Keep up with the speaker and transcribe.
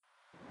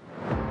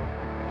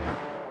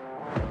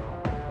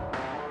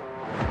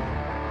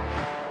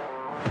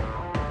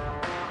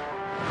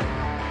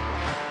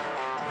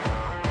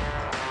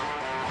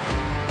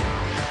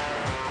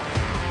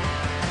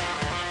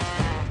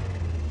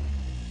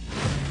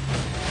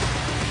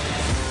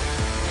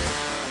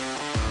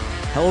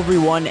Hello,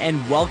 everyone,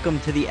 and welcome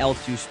to the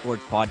L2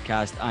 Sports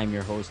Podcast. I'm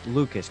your host,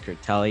 Lucas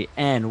Curtelli,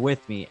 and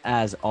with me,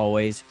 as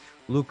always,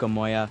 Luca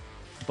Moya.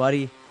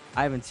 Buddy,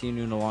 I haven't seen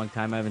you in a long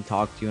time. I haven't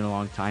talked to you in a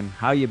long time.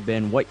 How you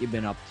been? What you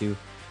been up to?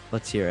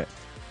 Let's hear it.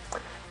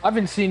 I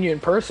haven't seen you in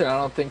person, I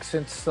don't think,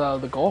 since the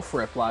golf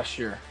rip last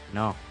year.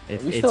 No,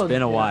 it's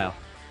been a while.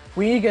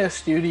 We need to get a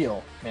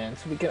studio, man.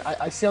 So we can.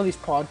 I see all these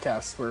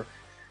podcasts where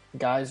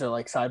guys are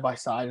like side by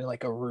side in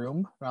like a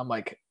room, and I'm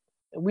like,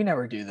 we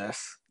never do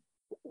this.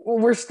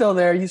 We're still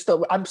there.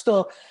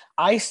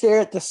 I stare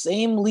at the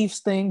same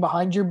Leafs thing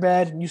behind your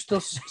bed, and you still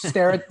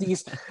stare at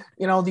these,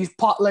 these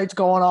pot lights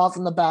going off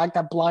in the back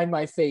that blind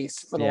my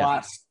face for the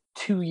last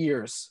 2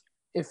 years.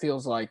 It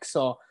feels like.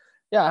 So,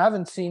 yeah, I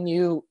haven't seen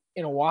you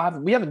in a while.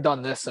 We haven't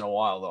done this in a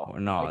while, though.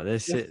 No,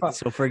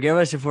 so forgive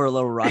us if we're a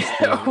little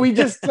rusty. We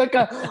just took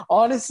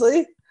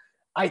honestly,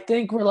 I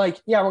think we're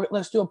like,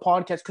 let's do a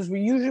podcast because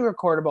we usually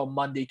record about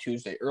Monday,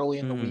 Tuesday, early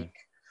in the week.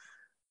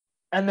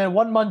 And then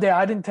one Monday,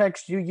 I didn't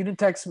text you, you didn't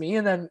text me,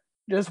 and then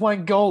just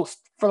went ghost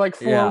for like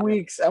 4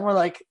 weeks. And we're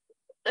like,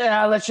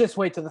 let's just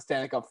wait till the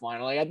Stanley Cup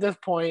final. Like at this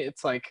point,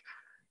 it's like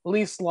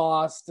Leafs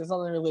lost. There's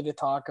nothing really to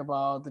talk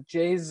about. The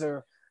Jays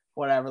are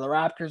whatever. The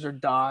Raptors are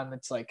done.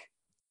 It's like,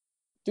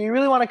 do you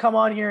really want to come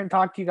on here and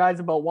talk to you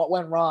guys about what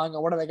went wrong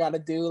or what do they got to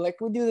do?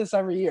 Like we do this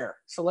every year.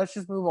 So let's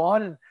just move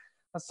on and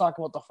let's talk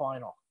about the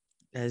final.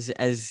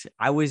 As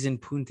I was in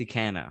Punta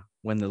Cana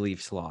when the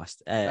Leafs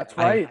lost. That's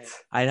right.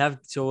 I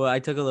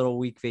took a little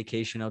week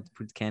vacation out to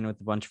Punta Cana with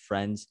a bunch of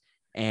friends,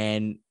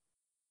 and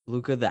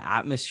Luca, the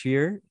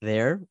atmosphere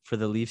there for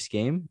the Leafs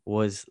game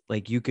was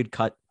like you could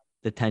cut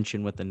the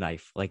tension with a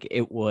knife. Like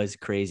it was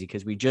crazy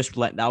because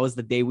that was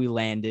the day we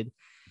landed. It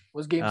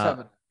was game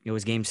 7. It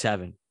was game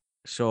 7.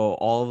 So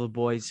all of the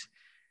boys,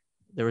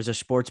 there was a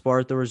sports bar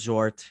at the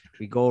resort.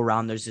 We go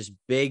around. There's this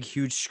big,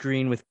 huge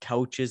screen with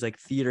couches, like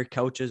theater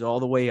couches all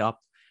the way up.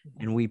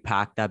 And we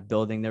packed that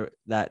building there,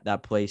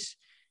 that place.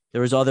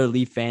 There was other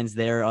Leaf fans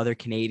there, other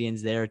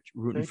Canadians there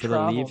rooting for the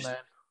Leafs. Man.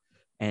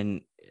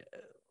 And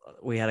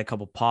we had a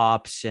couple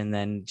pops, and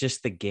then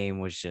just the game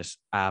was just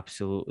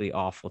absolutely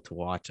awful to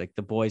watch. Like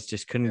the boys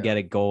just couldn't get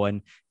it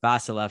going.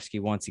 Vasilevsky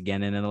once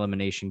again in an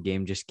elimination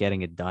game, just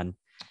getting it done.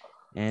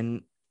 And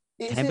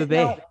Tampa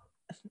Bay.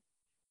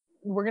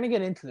 We're going to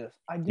get into this.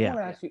 I do want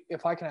to ask you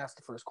if I can ask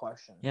the first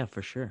question. Yeah,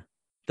 for sure.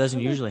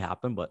 Doesn't usually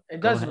happen, but it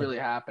doesn't really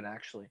happen,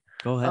 actually.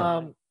 Go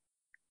ahead.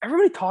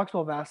 Everybody talks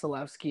about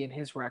Vasilevsky and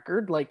his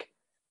record,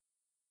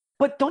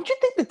 but don't you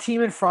think the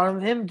team in front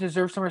of him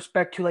deserves some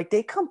respect too? Like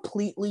they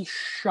completely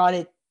shut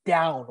it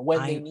down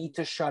when they need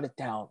to shut it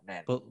down,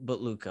 man.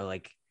 But Luca,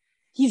 like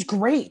he's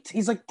great.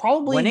 He's like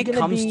probably when it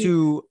comes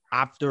to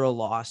after a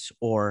loss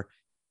or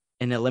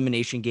an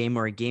elimination game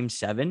or a game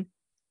 7.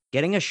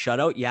 Getting a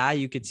shutout,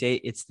 you could say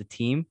it's the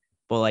team,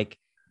 but like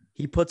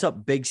he puts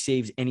up big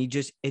saves and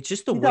it's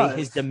just the way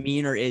his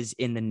demeanor is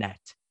in the net.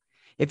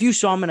 If you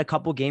saw him in a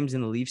couple games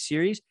in the Leafs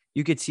series,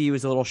 you could see he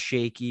was a little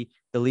shaky.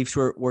 The Leafs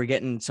were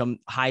getting some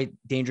high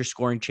danger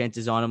scoring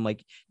chances on him. Like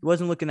he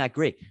wasn't looking that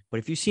great. But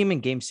if you see him in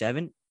game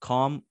 7,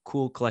 calm,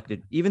 cool,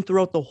 collected, even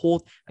throughout the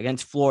whole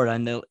against Florida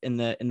in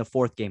the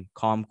 4th game,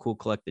 calm, cool,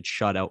 collected,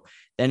 shutout.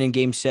 Then in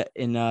game 7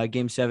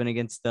 game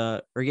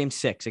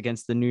 6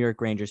 against the New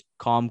York Rangers,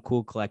 calm,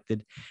 cool,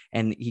 collected,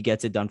 and he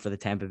gets it done for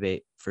Tampa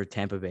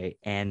Bay.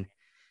 And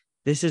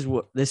this is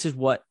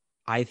what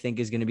I think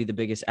is going to be the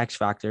biggest X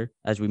factor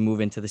as we move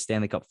into the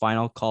Stanley Cup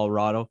final.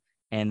 Colorado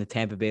and the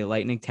Tampa Bay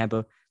Lightning.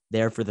 Tampa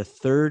there for the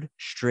 3rd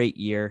straight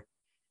year.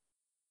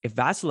 If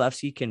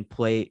Vasilevsky can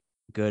play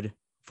good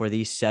for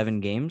these 7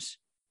 games,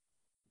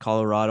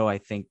 Colorado, I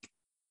think,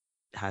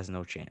 has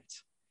no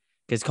chance.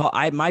 Because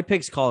my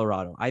pick's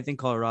Colorado. I think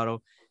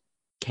Colorado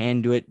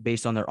can do it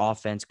based on their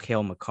offense.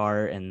 Cale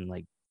Makar and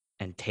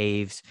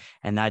Taves,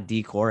 and that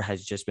decor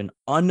has just been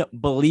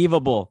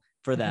unbelievable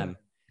for them.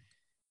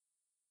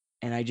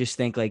 And I just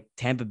think like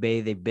Tampa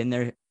Bay, they've been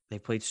there. They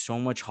played so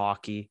much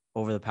hockey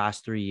over the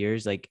past 3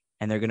 years,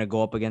 and they're going to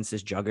go up against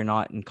this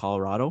juggernaut in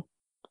Colorado.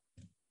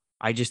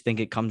 I just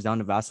think it comes down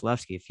to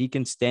Vasilevsky. If he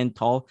can stand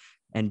tall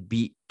and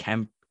beat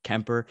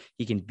Kemper,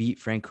 he can beat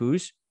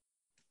Francouz.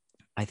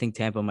 I think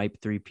Tampa might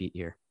three-peat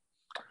here.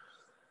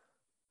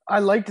 I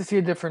like to see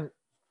a different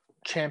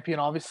champion,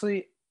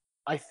 obviously.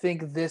 I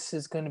think this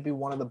is going to be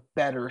one of the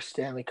better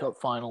Stanley Cup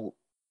final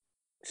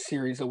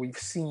series that we've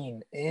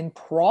seen in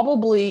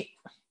probably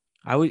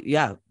I was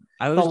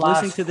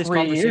listening to this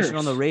conversation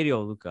on the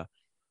radio, Luca.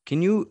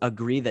 Can you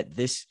agree that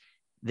this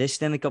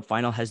Stanley Cup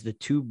final has the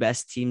 2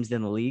 best teams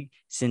in the league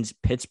since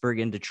Pittsburgh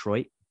and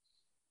Detroit?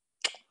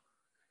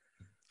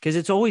 Because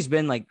it's always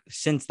been like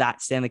since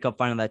that Stanley Cup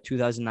final, that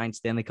 2009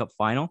 Stanley Cup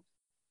final,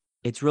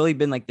 it's really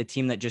been like the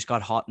team that just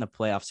got hot in the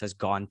playoffs has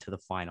gone to the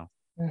final.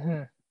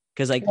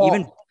 Because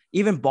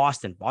even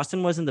Boston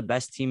wasn't the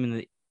best team in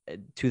the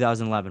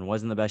 2011,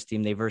 wasn't the best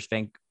team. They versed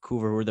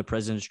Vancouver, who were the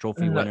President's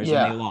Trophy winners,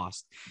 and they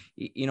lost.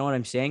 You know what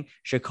I'm saying?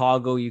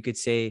 Chicago, you could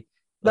say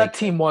that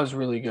team was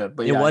really good,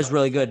 but it was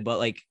really good. But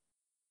like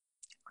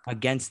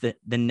against the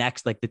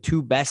next, like the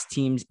 2 best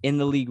teams in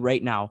the league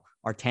right now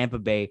are Tampa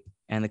Bay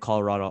and the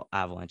Colorado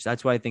Avalanche.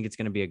 That's why I think it's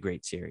going to be a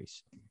great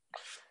series.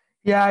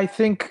 Yeah, I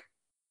think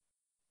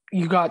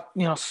you got,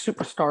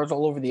 superstars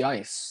all over the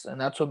ice,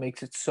 and that's what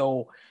makes it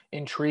so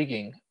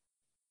intriguing.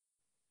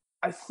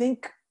 I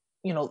think,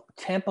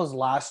 Tampa's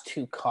last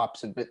 2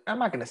 cups have been, I'm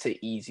not going to say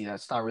easy.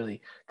 That's not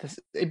really,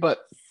 but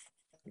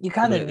you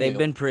kind of They've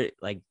been pretty,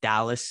 like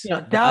Dallas.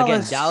 Dallas.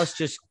 Again, Dallas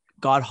just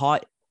got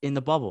hot in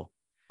the bubble.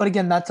 But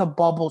again, that's a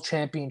bubble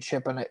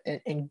championship,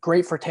 and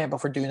great for Tampa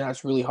for doing that.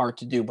 It's really hard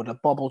to do, but a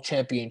bubble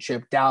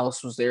championship,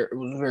 Dallas was there. It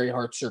was very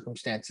hard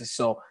circumstances.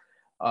 So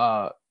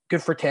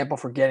good for Tampa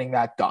for getting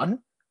that done.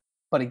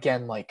 But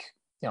again,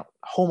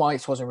 home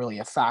ice wasn't really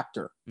a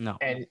factor. No.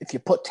 And if you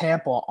put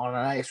Tampa on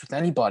an ice with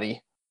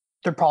anybody,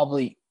 they're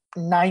probably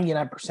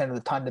 99% of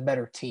the time the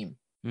better team.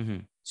 Mm-hmm.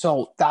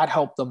 So that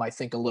helped them, I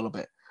think, a little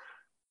bit.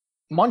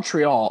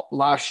 Montreal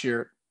last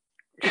year,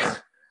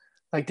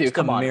 dude, just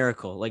come on,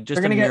 miracle,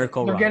 just a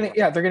miracle. They're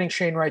getting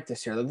Shane Wright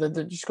this year.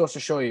 That just goes to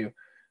show you,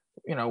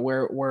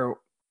 where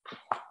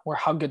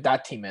how good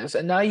that team is.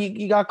 And now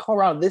you got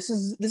Colorado. This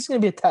is going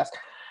to be a test.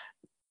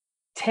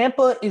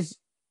 Tampa is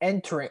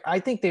entering. I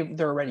think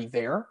they're already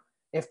there.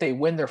 If they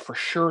win, they're for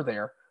sure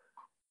there.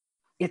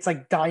 It's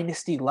like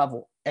dynasty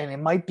level, and it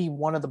might be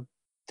one of the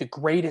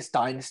greatest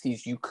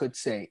dynasties you could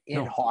say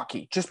in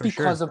hockey, just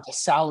because of the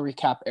salary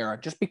cap era,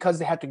 just because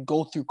they had to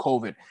go through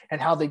COVID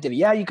and how they did it.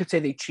 Yeah, you could say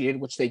they cheated,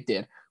 which they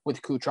did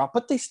with Kucherov,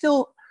 but they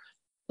still,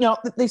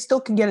 they still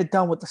can get it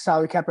done with the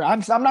salary cap era.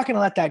 I'm not going to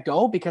let that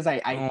go because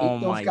I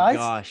hate those guys. Oh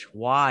my gosh,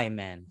 why,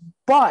 man?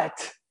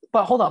 But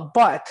hold on,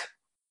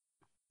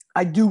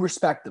 I do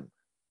respect them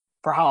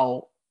for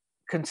how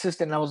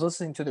consistent. And I was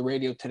listening to the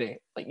radio today.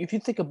 Like, if you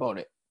think about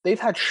it, they've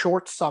had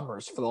short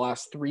summers for the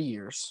last 3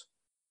 years.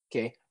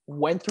 Okay.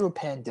 Went through a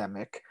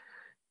pandemic.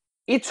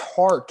 It's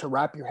hard to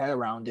wrap your head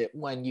around it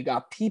when you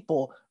got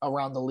people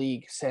around the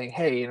league saying,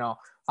 hey,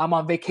 I'm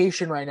on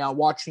vacation right now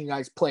watching you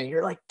guys play. And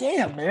you're like,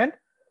 damn, man.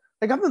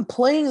 Like, I've been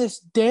playing this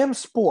damn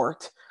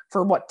sport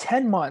for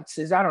 10 months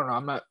I don't know.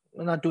 I'm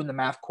not doing the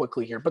math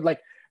quickly here, but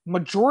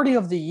majority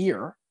of the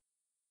year.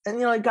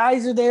 And,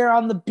 guys are there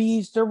on the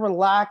beach. They're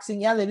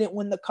relaxing. Yeah, they didn't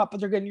win the cup, but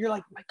they're getting, you're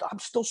like, my God, I'm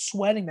still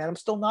sweating, man. I'm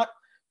still not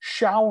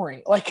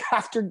showering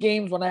after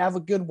games when I have a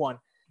good one.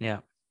 Yeah.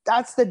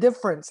 That's the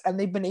difference. And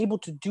they've been able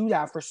to do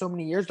that for so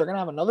many years. They're going to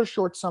have another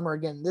short summer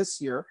again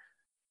this year.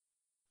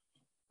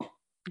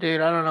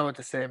 Dude, I don't know what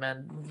to say,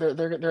 man.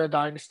 They're a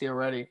dynasty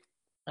already.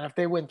 And if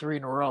they win 3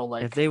 in a row,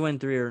 if they win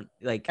 3 or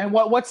and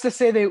what's to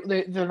say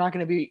they're not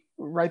going to be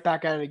right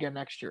back at it again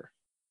next year?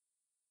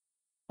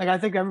 I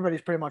think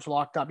everybody's pretty much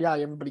locked up. Yeah,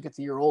 everybody gets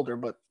a year older,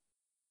 but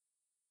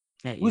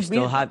yeah, you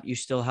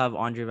still have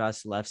Andrei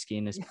Vasilevsky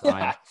in his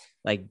prime.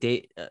 Yeah.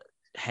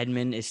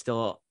 Hedman is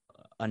still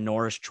a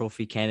Norris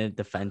Trophy candidate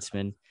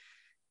defenseman.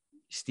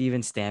 Steven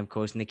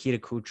Stamkos, Nikita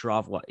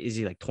Kucherov, what is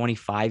he,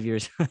 25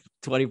 years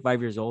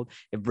old?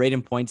 If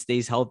Braden Point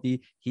stays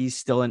healthy,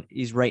 he's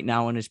right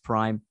now in his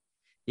prime.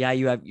 Yeah,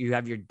 you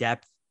have your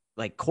depth.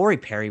 Corey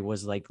Perry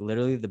was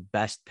literally the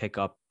best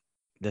pickup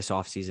this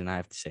offseason, I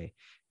have to say.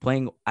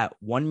 Playing at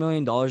 $1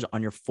 million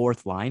on your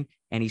 4th line,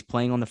 and he's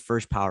playing on the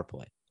first power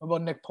play. What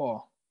about Nick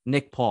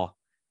Paul?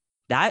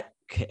 That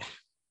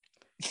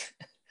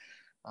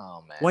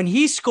oh man. When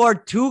he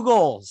scored 2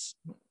 goals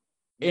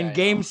in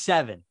game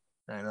 7.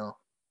 I know.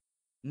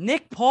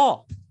 Nick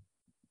Paul.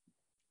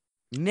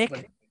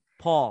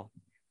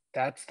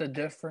 That's the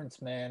difference,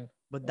 man.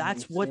 But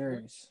that's what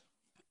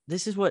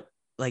this is what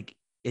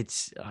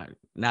it's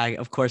now,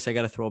 of course, I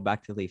got to throw it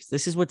back to the Leafs.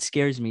 This is what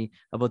scares me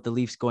about the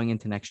Leafs going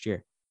into next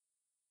year.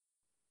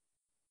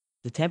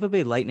 The Tampa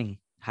Bay Lightning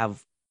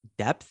have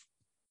depth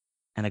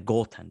and a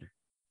goaltender.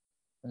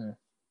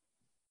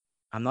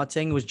 I'm not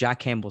saying it was Jack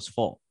Campbell's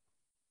fault,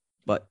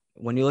 but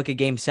when you look at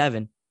game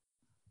 7,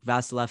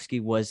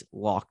 Vasilevsky was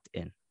locked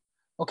in.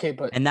 Okay,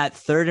 and that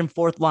 3rd and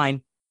 4th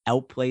line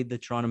outplayed the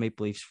Toronto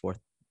Maple Leafs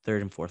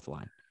 3rd and 4th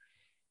line.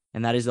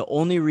 And that is the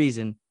only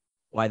reason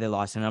why they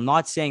lost. And I'm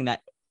not saying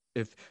that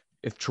if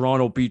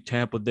Toronto beat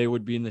Tampa, they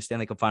would be in the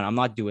Stanley Cup final. I'm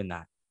not doing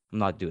that.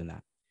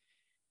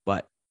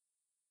 But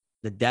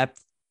the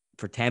depth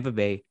for Tampa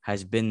Bay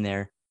has been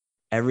there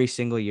every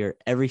single year,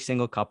 every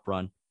single cup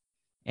run.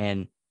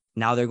 And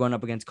now they're going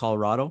up against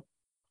Colorado.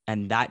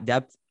 And that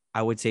depth,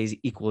 I would say, is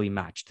equally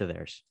matched to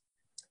theirs.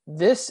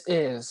 This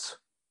is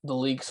the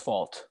league's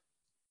fault.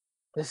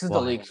 The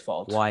league's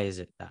fault. Why is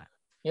it that?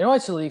 You know why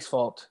it's the league's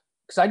fault?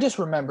 Because I just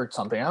remembered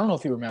something. I don't know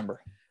if you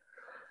remember.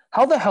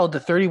 How the hell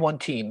did 31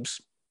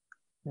 teams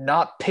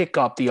not pick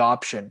up the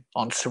option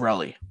on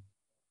Cirelli?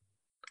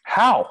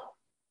 How?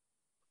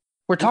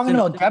 We're talking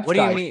about depth. What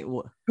do you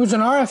mean? He was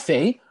an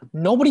RFA.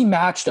 Nobody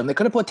matched him. They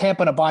could have put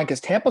Tampa in a bind because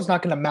Tampa's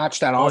not going to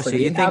match that offer. So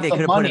you think they could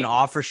have put an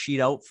offer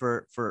sheet out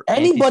for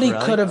anybody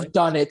could have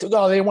done it.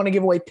 Oh, they want to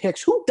give away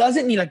picks. Who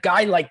doesn't need a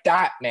guy like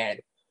that, man?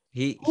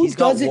 He's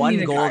got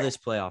 1 goal this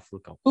playoff,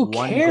 Luca. Who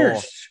cares?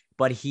 Goal,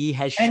 but he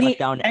has shut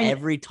down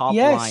every top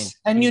line.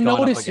 And you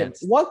notice him.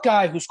 What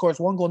guy who scores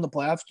 1 goal in the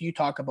playoffs do you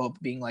talk about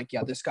being like,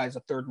 yeah, this guy's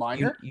a 3rd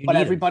liner? But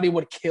everybody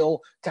would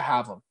kill to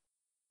have him.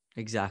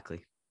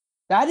 Exactly.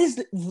 That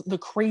is the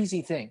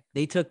crazy thing.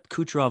 They took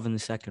Kucherov in the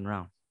second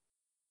round.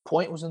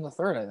 Point was in the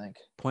third, I think.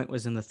 Point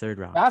was in the third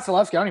round.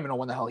 Vasilevsky, I don't even know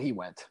when the hell he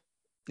went.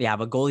 Yeah,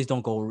 but goalies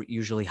don't go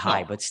usually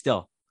high, but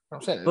still.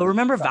 I'm saying, but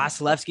remember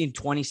Vasilevsky in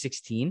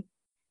 2016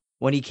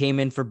 when he came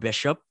in for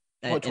Bishop?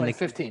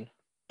 2015.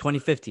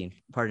 2015,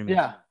 pardon me.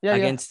 Yeah.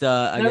 Against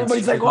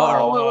everybody's like,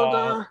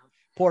 oh,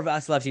 poor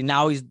Vasilevsky.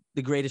 Now he's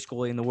the greatest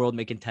goalie in the world,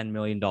 making $10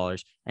 million,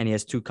 and he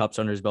has 2 cups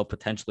under his belt,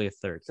 potentially a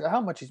third. So how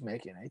much he's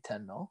making?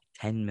 10 mil?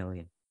 $10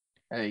 million.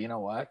 Hey, you know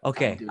what?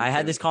 Okay, I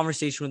had this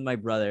conversation with my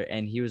brother,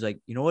 and he was like,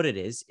 you know what it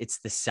is? It's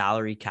the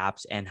salary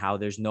caps and how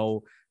there's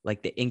no,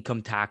 like, the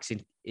income tax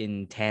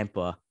in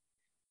Tampa.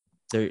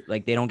 They're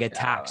like, they don't get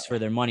taxed for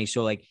their money.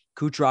 So, like,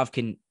 Kucherov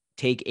can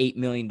take $8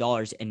 million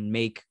and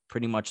make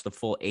pretty much the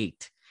full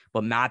 8.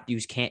 But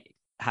Matthews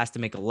has to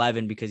make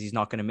 11 because he's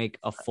not going to make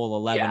a full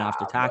 11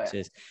 after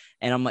taxes.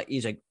 And I'm like,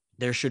 he's like,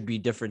 there should be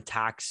different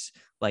tax,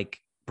 like,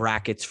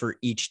 brackets for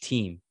each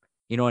team.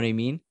 You know what I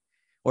mean?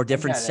 Or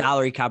different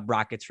salary cap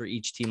brackets for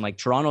each team. Like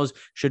Toronto's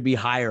should be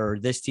higher, or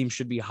this team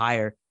should be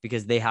higher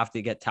because they have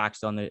to get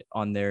taxed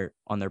on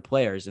their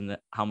players and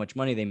how much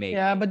money they make.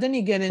 Yeah, but then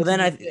you get into. But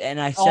then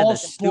I said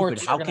that's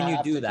stupid. How can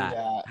you do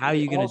that? How are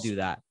you going to do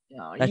that?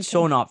 That's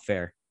so not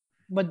fair.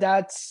 But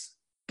that's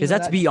because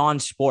that's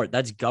beyond sport.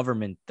 That's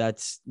government.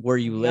 That's where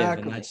you live,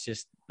 and that's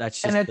just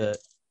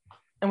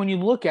And when you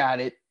look at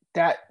it,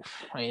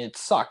 it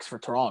sucks for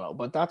Toronto,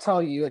 but that's how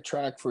you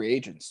attract free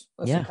agents.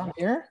 Listen, come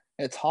here.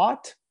 It's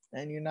hot.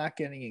 And you're not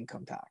getting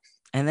income tax.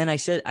 And then I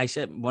said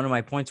one of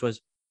my points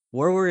was,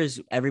 where was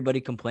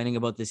everybody complaining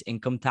about this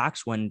income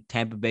tax when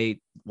Tampa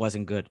Bay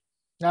wasn't good?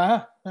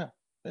 No,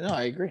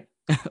 I agree.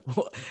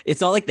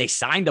 It's not like they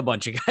signed a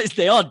bunch of guys.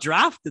 They all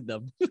drafted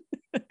them.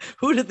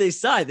 Who did they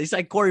sign? They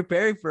signed Corey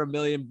Perry for $1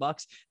 million.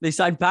 They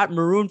signed Pat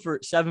Maroon for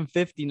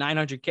 $750,000,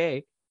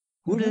 $900K.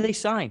 Who did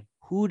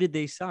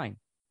they sign?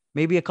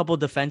 Maybe a couple of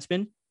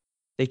defensemen.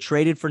 They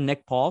traded for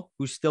Nick Paul,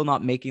 who's still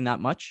not making that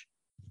much.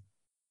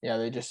 Yeah,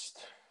 they just...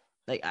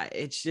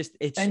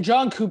 And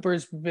John Cooper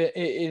just been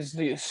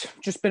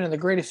in the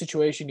greatest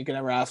situation you can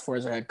ever ask for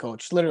as a head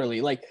coach.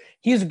 Literally, like,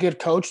 he's a good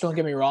coach. Don't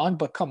get me wrong,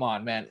 but come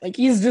on, man. Like,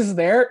 he's just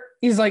there.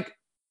 He's like,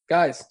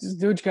 guys,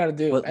 just do what you got to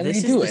do, and then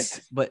you do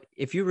it. But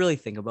if you really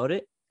think about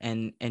it,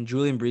 and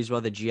Julian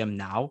Breezewell, the GM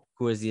now,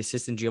 who was the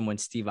assistant GM when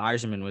Steve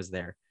Yzerman was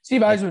there.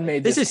 Steve Yzerman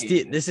made this.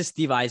 This is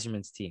Steve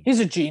Yzerman's team. He's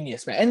a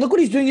genius, man. And look what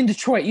he's doing in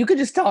Detroit. You could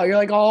just tell. You're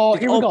like,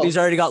 here we go. He's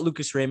already got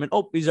Lucas Raymond.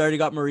 Oh, he's already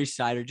got Maurice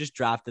Sider. Just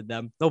drafted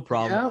them. No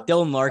problem. Yeah.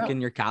 Dylan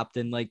Larkin, your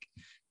captain. Like,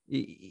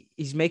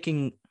 he's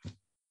making,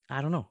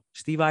 I don't know,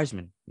 Steve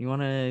Yzerman. You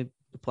want to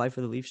apply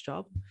for the Leafs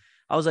job?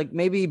 I was like,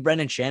 maybe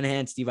Brendan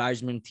Shanahan, Steve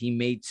Yzerman,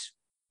 teammates,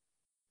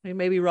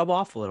 maybe rub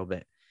off a little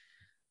bit.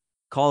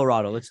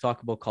 Colorado. Let's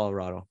talk about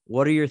Colorado.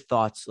 What are your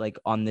thoughts like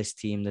on this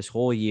team this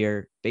whole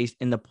year based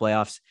in the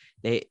playoffs?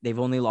 They've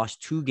only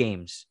lost 2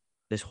 games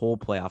this whole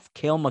playoff.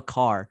 Cale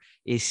Makar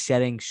is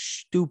setting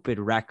stupid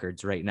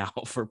records right now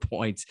for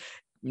points.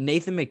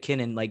 Nathan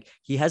McKinnon, like,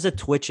 he has a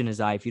twitch in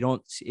his eye. If you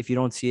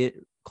don't see it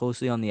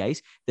closely on the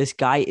ice, this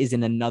guy is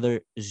in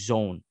another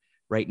zone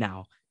right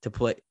now to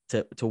play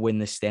to win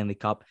this Stanley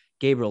Cup.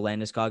 Gabriel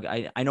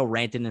Landeskog. I know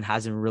Rantanen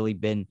hasn't really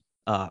been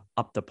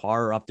up to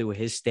par or up to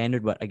his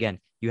standard, but again,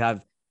 you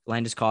have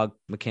Landeskog,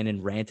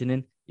 McKinnon,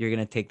 Rantanen. You're going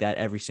to take that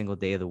every single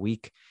day of the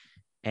week.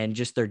 And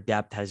just their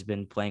depth has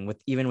been playing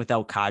even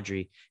without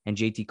Kadri, and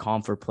JT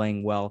Compher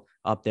playing well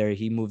up there.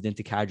 He moved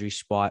into Kadri's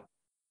spot.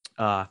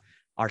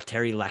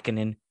 Arturi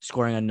Lehkonen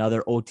scoring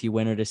another OT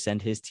winner to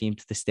send his team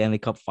to the Stanley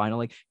Cup final.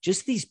 Like,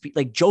 just these,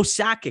 like Joe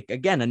Sakic,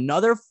 again,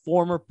 another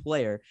former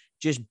player,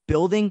 just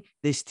building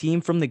this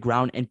team from the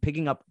ground and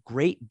picking up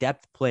great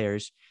depth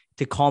players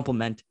to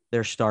complement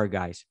their star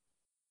guys.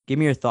 Give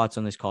me your thoughts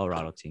on this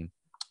Colorado team.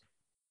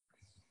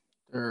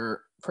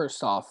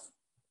 First off,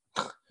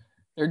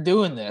 they're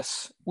doing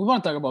this. We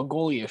want to talk about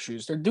goalie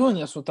issues. They're doing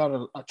this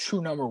without a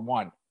true number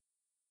one.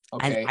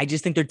 Okay. And I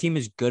just think their team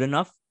is good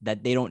enough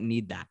that they don't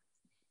need that.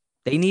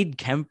 They need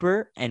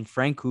Kemper and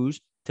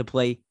Francouz to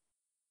play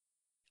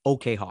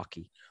okay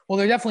hockey. Well,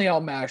 they're definitely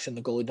outmatched in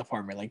the goalie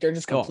department. Like, they're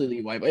just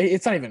completely wiped.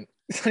 It's not even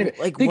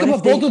like, you can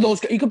put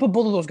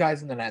both of those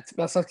guys in the net.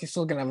 Vasilevsky's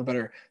still gonna have a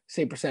better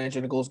save percentage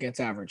and a goals against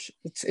average.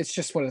 It's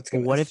just what it's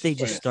gonna. What if they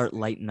just start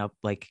lighting up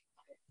like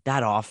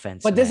that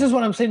offense? But this is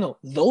what I'm saying though.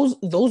 Those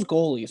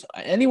goalies,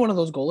 any one of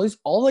those goalies,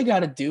 all they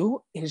gotta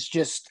do is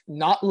just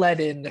not let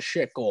in the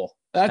shit goal.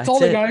 That's all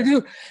they gotta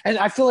do. And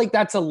I feel like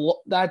that's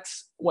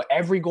what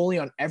every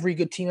goalie on every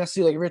good team has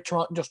to do. Like, if you're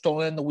Toronto, just don't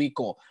let in the weak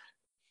goal.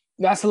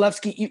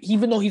 Vasilevsky,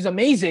 even though he's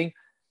amazing,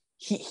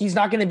 he's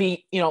not going to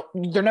be,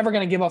 they're never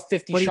going to give up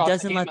 50 shots. But he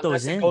doesn't let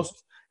those in.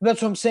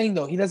 That's what I'm saying,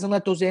 though. He doesn't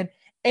let those in,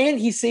 and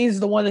he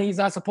saves the one that he's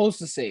not supposed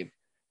to save.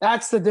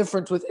 That's the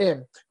difference with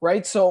him,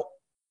 right? So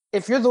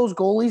if you're those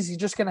goalies, you're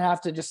just going to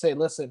have to just say,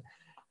 listen,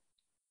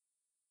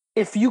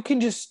 if you can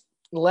just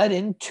let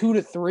in 2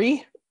 to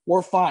 3,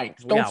 we're fine.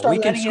 We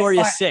can score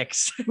you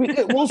 6.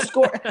 We'll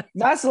score.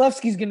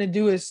 Vasilevsky's going to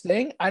do his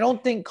thing. I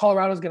don't think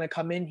Colorado's going to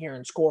come in here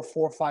and score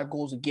 4 or 5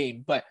 goals a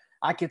game, but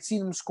I could see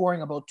them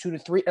scoring about 2 to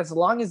 3. As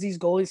long as these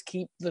goalies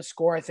keep the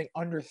score, I think,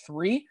 under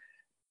 3,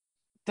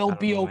 they'll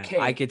be okay.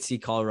 I could see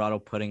Colorado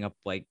putting up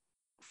like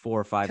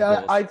 4 or 5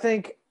 goals. I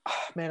think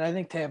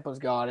Tampa's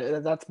got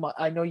it. That's my.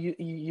 I know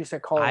you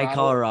said Colorado.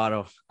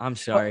 Colorado. I'm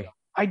sorry.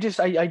 I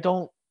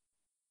don't.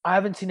 I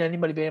haven't seen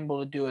anybody be able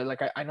to do it.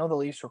 Like I know the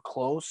Leafs were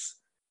close,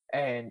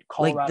 and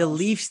Colorado. Like the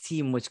Leafs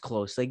team was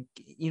close. Like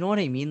you know what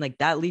I mean? Like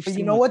that Leafs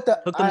team.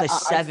 Took them to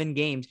 7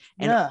 games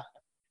and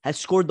has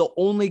scored the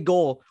only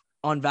goal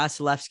on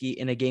Vasilevsky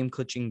in a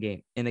game-clinching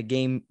game. In a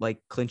game like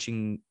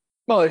clinching.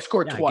 Well, they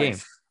scored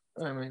twice.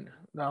 Game. I mean,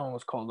 that one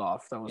was called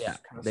off. That was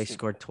they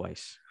scored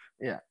twice.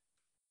 Yeah,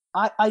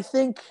 I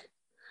think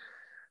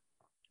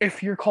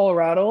if you're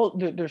Colorado,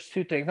 there's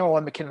 2 things. Number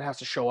one, McKinnon has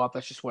to show up.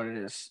 That's just what it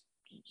is.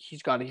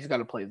 He's got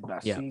to play the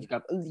best. Yeah.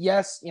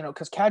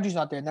 Because Kadri's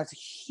not there, and that's a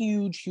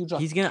huge.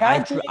 He's gonna.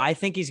 I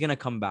think he's gonna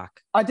come back.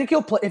 I think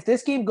he'll play if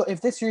this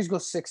series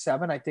goes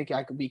 6-7. I think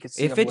we could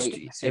see. If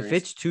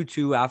it's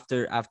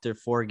 2-2 after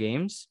 4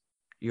 games,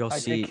 you'll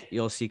see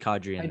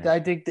Kadri in there.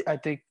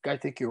 I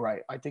think you're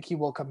right. I think he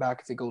will come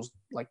back if it goes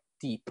like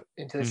deep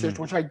into the series,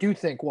 which I do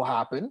think will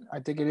happen.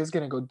 I think it is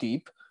going to go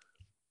deep.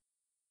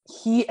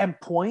 He and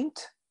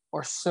Point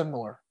are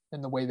similar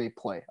in the way they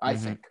play. I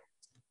think.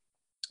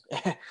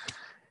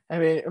 I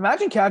mean,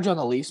 imagine Kadri on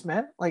the Leafs,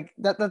 man. Like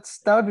that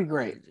would be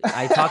great.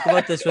 I talk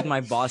about this with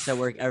my boss at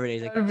work every day.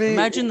 He's like,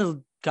 imagine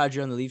the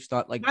Kadri on the Leafs,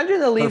 not like imagine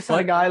the Leafs and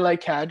a guy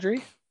like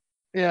Kadri.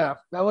 Yeah,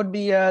 that'd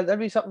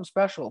be something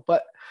special.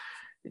 But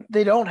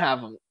they don't have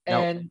him,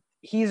 and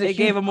they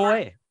gave him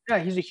away. Yeah,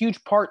 he's a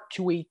huge part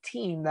to a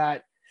team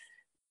that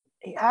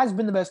has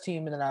been the best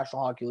team in the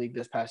National Hockey League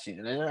this past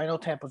season. And I know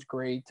Tampa's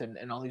great,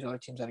 and all these other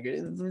teams that are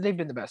good. They've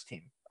been the best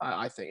team.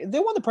 I think they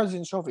won the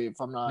President's Trophy. If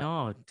I'm not,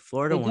 no,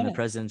 Florida won the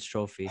President's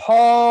Trophy.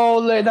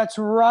 Holy, that's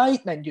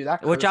right, man, dude.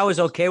 Which I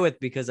was okay with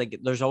because like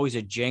there's always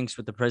a jinx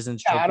with the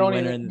President's Trophy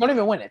winner. Don't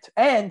even win it,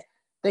 and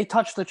they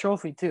touched the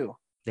trophy too.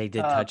 They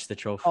did touch the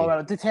trophy.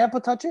 Did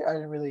Tampa touch it? I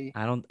didn't really.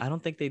 I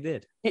don't think they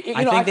did.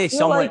 I think they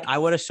somewhat. I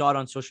would have saw it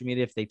on social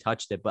media if they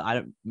touched it,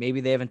 but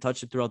maybe they haven't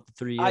touched it throughout the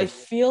 3 years. I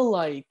feel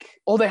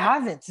like they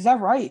haven't. Is that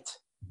right?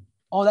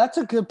 Oh, that's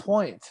a good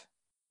point.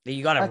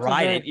 You got to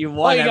ride it. You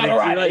won.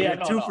 You're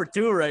 2 for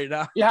 2 right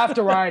now. You have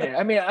to ride it.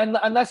 I mean,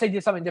 unless they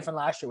did something different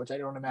last year, which I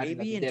don't imagine.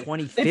 Maybe in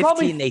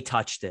 2015 they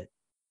touched it.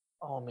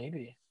 Oh,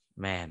 maybe.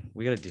 Man,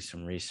 we got to do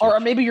some research. Or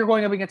maybe you're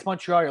going up against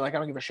Montreal. You're like, I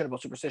don't give a shit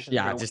about superstitions.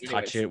 Yeah, just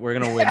touch it. We're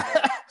gonna win.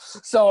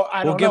 So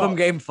we'll give them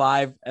game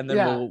 5, and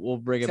then we'll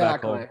bring it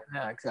back home.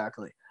 Yeah,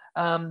 exactly.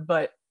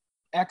 But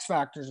X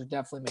factors are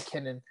definitely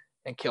McKinnon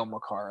and Cale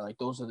Makar. Like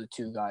those are the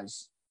 2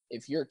 guys.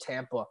 If you're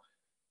Tampa,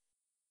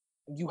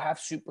 you have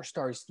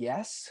superstars,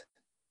 yes,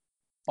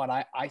 but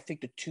I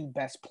think the 2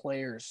 best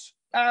players.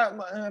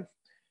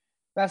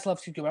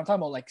 Vasilevsky too. But I'm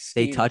talking about like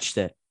they touched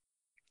it.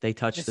 They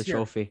touched the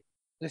trophy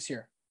this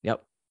year.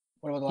 Yep.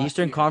 What about the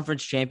Eastern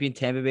Conference champion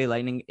Tampa Bay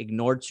Lightning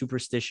ignored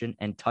superstition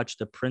and touched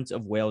the Prince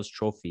of Wales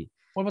trophy.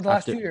 What about the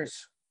last 2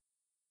 years?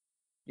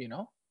 Do you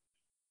know?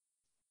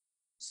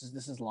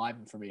 This is live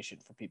information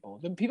for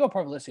people. The people are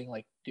probably listening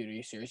like, dude, are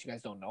you serious? You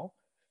guys don't know?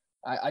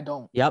 I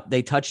don't. Yep,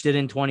 they touched it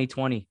in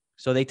 2020.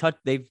 So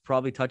they've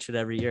probably touched it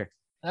every year.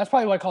 And that's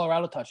probably why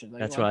Colorado touched it.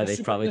 That's why they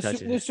probably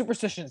touched it. The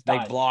superstitions They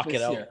block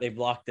it out. They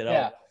blocked it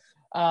out.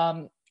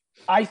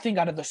 I think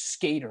out of the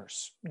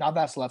skaters, not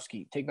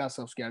Vasilevsky, take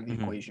Vasilevsky out of the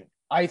equation.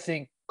 I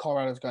think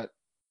Colorado's got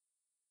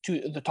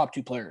the top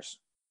 2 players.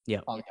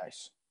 Yeah. On the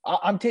ice.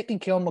 I'm taking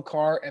Cale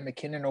Makar and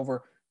McKinnon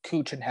over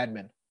Cooch and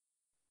Hedman.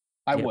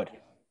 I would.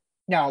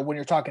 Now, when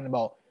you're talking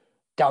about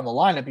down the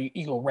lineup,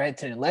 you go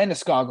Rantanen and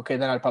Landeskog. Okay,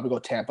 then I'd probably go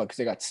Tampa because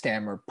they got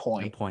Stammer,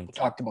 Point. We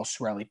talked about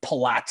Cirelli.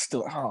 Palat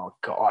still. Oh,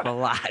 God.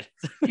 Palat.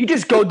 You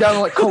just go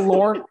down like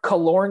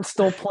Killorn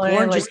still playing.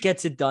 Killorn just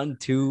gets it done,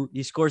 too.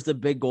 He scores the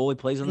big goal. He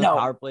plays on the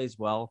power play as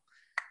well.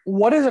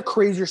 What is a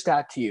crazier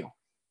stat to you?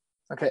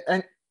 Okay,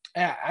 and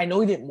I know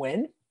he didn't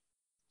win.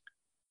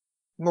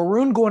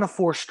 Maroon going to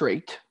 4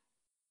 straight.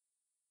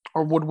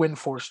 Or would win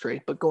 4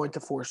 straight, but going to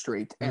 4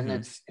 straight. And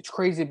it's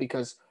crazy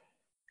because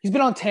he's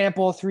been on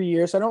Tampa 3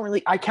 years.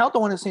 I count the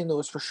one in St.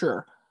 Louis for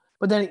sure.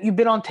 But then you've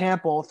been on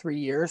Tampa 3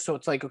 years. So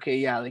it's like, okay,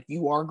 yeah, like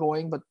you are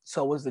going, but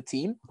so was the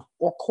team.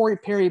 Or Corey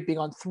Perry being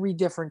on 3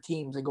 different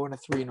teams and going to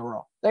 3 in a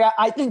row. Like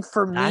I think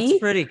for me, that's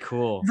pretty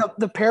cool.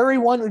 The Perry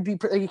one would be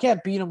like, you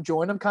can't beat him,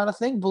 join him kind of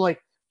thing. But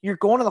like you're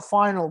going to the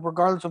final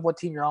regardless of what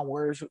team you're on.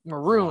 Whereas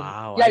Maroon,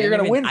 you're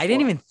going to win. I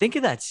didn't even think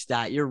of that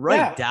stat. You're right.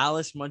 Yeah.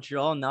 Dallas,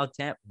 Montreal, now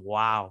Tampa.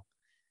 Wow.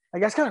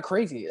 Like that's kind of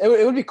crazy.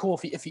 It would be cool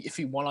if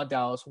he won on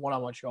Dallas, won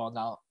on Montreal, and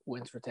now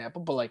wins for Tampa.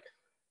 But like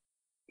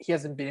he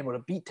hasn't been able to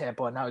beat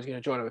Tampa, and now he's going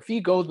to join him. If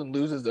he goes and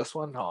loses this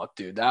one, oh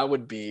dude, that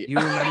would be. Do you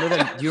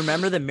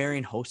remember the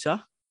Marian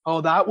Hossa? Oh,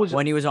 that was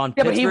when he was on.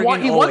 Yeah, Pittsburgh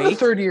but he won the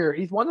 3rd year.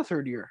 He's won the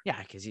 3rd year.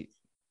 Yeah, because he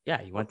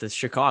went to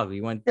Chicago.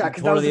 He went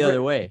totally the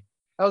other way.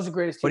 That was the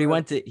greatest. But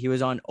he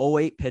was on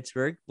 08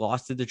 Pittsburgh,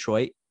 lost to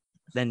Detroit,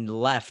 then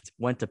left,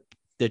 went to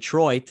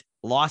Detroit,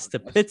 lost to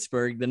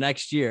Pittsburgh the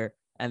next year.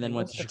 And then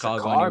went to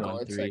Chicago and he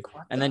won 3.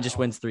 And then just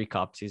wins 3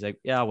 cups. He's like,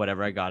 yeah,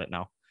 whatever. I got it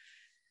now.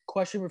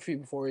 Question for you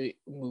before we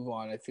move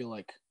on. I feel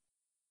like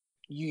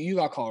you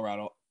got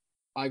Colorado.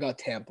 I got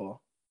Tampa,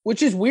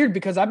 which is weird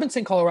because I've been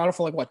saying Colorado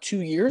for like what 2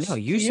 years. No,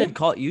 you said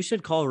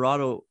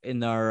Colorado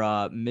in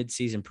our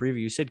midseason preview.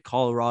 You said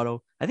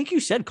Colorado. I think you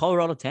said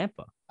Colorado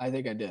Tampa. I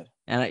think I did.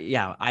 And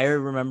I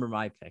remember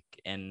my pick.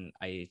 And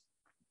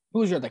who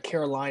was the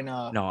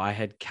Carolina? No, I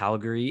had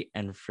Calgary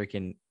and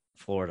freaking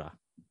Florida.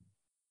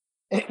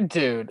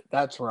 Dude,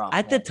 that's wrong.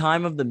 At the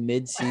time of the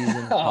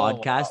midseason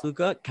podcast,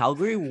 Luca,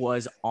 Calgary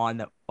was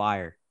on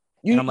fire.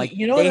 And I'm like,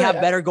 they have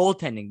better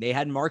goaltending. They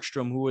had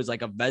Markstrom, who was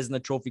like a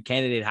Vezina Trophy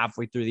candidate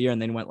halfway through the year, and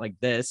then went like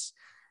this.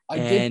 I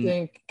did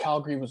think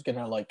Calgary was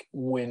gonna like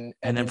win.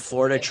 And then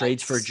Florida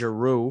trades for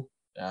Giroux.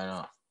 I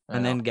know.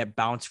 And then get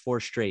bounced 4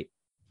 straight.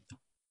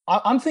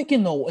 I'm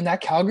thinking though, in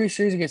that Calgary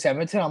series against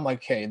Edmonton, I'm like,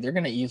 okay, they're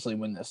gonna easily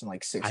win this in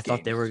like 6 games. I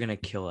thought they were gonna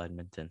kill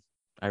Edmonton.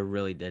 I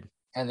really did.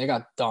 And they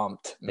got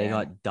dumped. They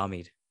got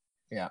dummied.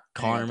 Yeah.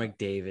 Connor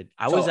McDavid.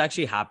 I was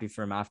actually happy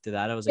for him after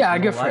that. I was like, yeah,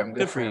 good for him.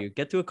 Good for you.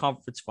 Get to a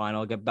conference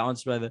final, get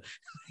bounced by the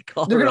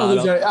Colorado. They're going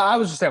to lose. I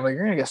was just saying, like,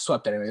 you're going to get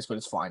swept anyways, but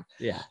it's fine.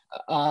 Yeah.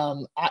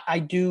 I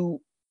don't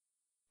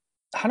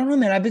know,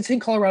 man. I've been saying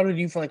Colorado to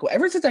you for like,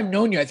 ever since I've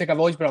known you, I think I've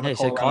always been on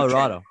the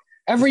Colorado.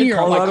 Every year.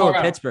 Colorado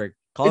or Pittsburgh.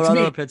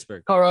 Colorado or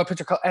Pittsburgh. Colorado,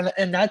 Pittsburgh.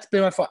 And that's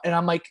been my fault. And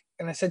I'm like,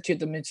 and I said to you at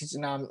the midseason,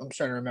 now I'm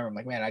starting to remember. I'm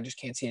like, man, I just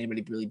can't see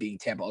anybody really beating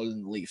Tampa other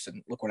than the Leafs.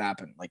 And look what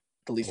happened. Like,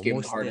 the Leafs gave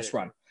them the hardest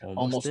run.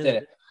 Almost did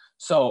it.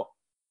 So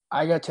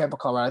I got Tampa,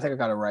 Colorado. I think I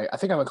got it right. I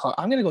think I'm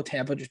going to go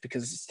Tampa just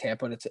because it's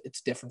Tampa and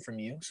it's different from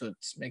you. So it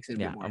makes it a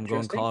bit more I'm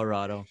going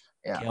Colorado.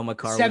 Yeah.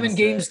 7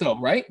 games though,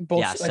 right?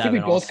 Both. I think we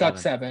both got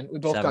 7. We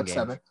both got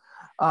 7.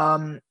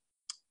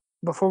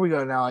 Before we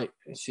go now, I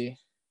see.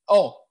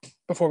 Oh,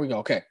 before we go,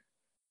 okay.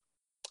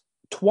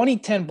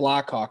 2010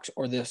 Blackhawks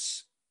or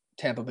this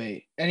Tampa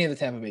Bay, any of the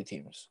Tampa Bay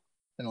teams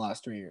in the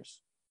last 3 years?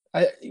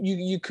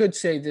 You could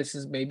say this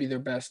is maybe their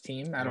best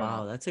team. I don't know.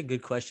 Wow, that's a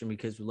good question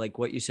because like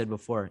what you said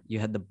before, you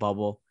had the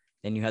bubble,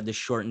 then you had the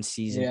shortened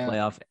season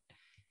playoff.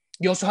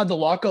 You also had the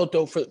lockout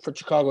though for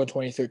Chicago in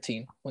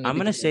 2013. I'm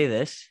gonna say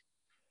this.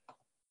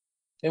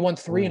 They won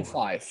 3 and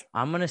 5.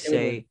 I'm gonna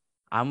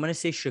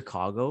say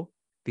Chicago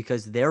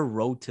because their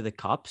road to the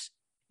Cups,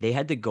 they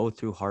had to go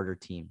through harder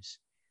teams.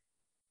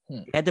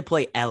 They had to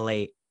play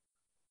LA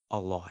a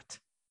lot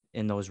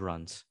in those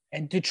runs.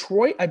 And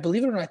Detroit, I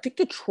believe it or not, I think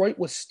Detroit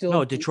was still.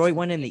 No, Detroit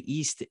went in the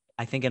East,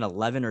 I think in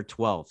 11 or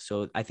 12.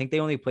 So I think they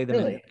only played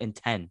them in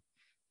 10.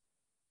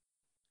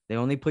 They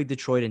only played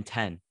Detroit in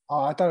 10.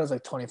 Oh, I thought it was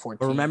like 2014.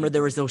 But remember,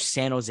 there was those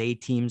San Jose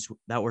teams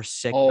that were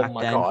sick back then. Oh,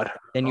 my God.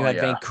 Then you had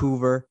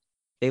Vancouver.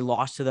 They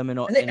lost to them in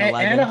 11.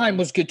 Anaheim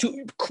was good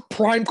too.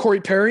 Prime Corey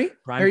Perry.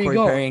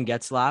 Perry and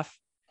Getzlaf.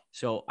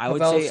 So I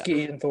would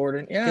say. And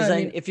Thornton. Yeah.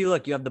 Because if you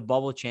look, you have the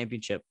bubble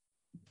championship.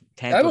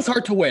 Tampa. That was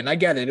hard to win. I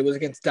get it. It was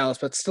against Dallas,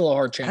 but still a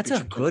hard championship.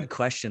 That's a good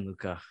question,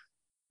 Luca.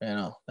 I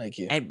know. Thank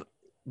you.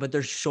 But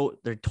they're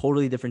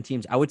totally different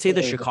teams. I would say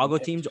the Chicago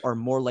teams are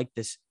more like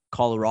this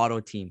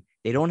Colorado team.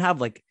 They don't have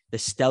like the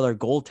stellar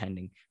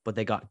goaltending, but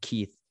they got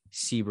Keith,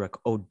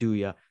 Seabrook,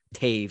 Oduya,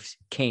 Taves,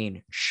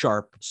 Kane,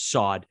 Sharp,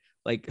 Sod,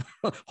 like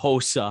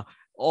Hossa,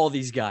 all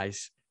these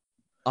guys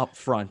up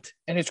front.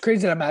 And it's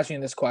crazy that I'm asking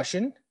this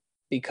question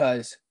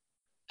because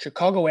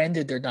Chicago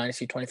ended their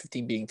dynasty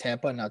 2015 beating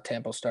Tampa, and now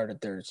Tampa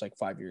started theirs like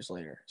 5 years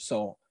later.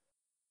 So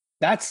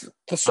that's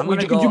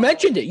you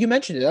mentioned it. You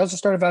mentioned it. That was the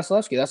start of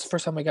Vasilevsky. That's the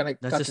first time we got.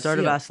 That's the start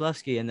of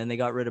Vasilevsky, and then they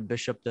got rid of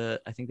Bishop the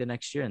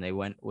next year, and they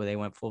went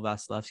full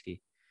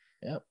Vasilevsky.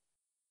 Yep.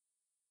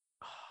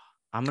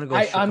 I'm gonna go.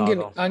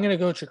 Chicago. I'm gonna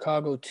go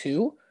Chicago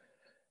too,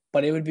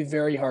 but it would be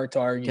very hard to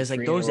argue because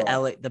like those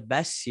the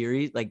best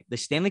series, like the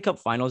Stanley Cup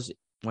Finals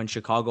when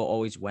Chicago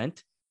always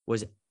went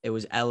was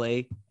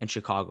LA and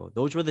Chicago.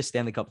 Those were the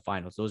Stanley Cup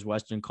Finals. Those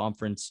Western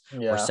Conference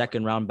or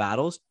second round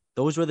battles.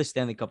 Those were the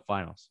Stanley Cup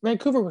Finals.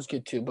 Vancouver was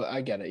good too, but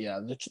I get it.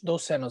 Yeah,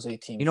 those San Jose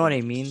teams. You know what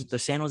I mean? The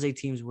San Jose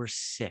teams were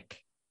sick.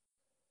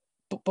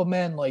 But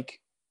man, like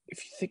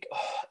if you think,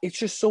 it's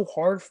just so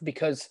hard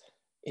because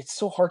it's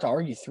so hard to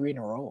argue 3 in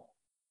a row.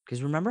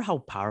 Because remember how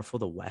powerful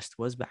the West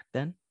was back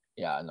then?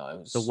 Yeah, no, it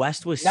was. The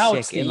West was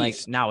sick, and like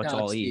now it's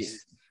all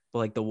East. But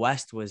like the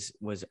West was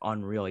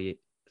unreal.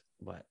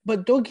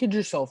 But don't kid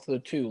yourself though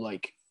too.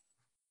 Like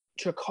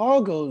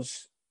Chicago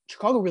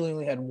really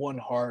only had one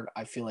hard.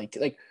 I feel like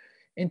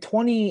in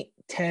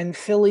 2010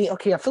 Philly.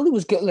 Okay, yeah, Philly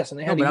was good.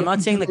 Listen, but I'm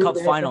not saying the Cup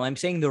final. I'm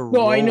saying the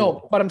no. I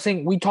know, but I'm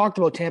saying we talked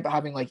about Tampa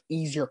having like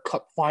easier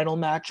Cup final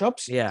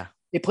matchups. Yeah,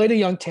 they played a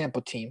young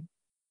Tampa team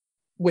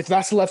with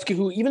Vasilevsky,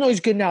 who even though he's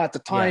good now, at the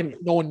time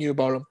no one knew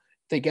about him.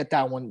 They get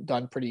that one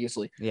done pretty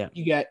easily. Yeah.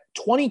 You get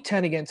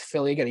 2010 against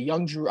Philly. You get a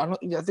young Drew. I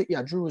think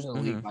Drew was in the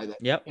league by then.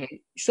 Yep. You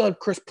still had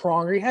Chris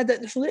Pronger. He had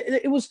that. So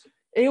it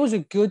was a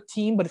good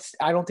team, but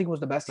I don't think it was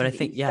the best team. But I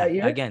think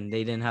again,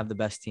 they didn't have the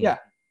best team. Yeah.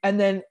 And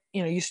then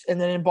and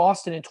then in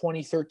Boston in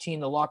 2013,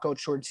 the lockout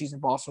short season,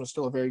 Boston was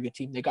still a very good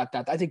team. They got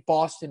that. I think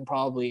Boston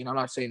probably, and I'm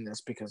not saying this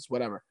because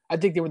whatever. I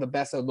think they were the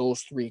best of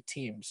those 3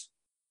 teams.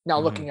 Now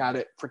looking at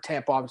it for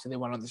Tampa, obviously they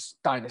went on this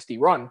dynasty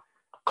run.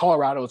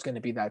 Colorado is going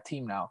to be that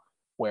team now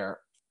where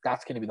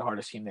that's going to be the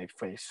hardest team they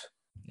face.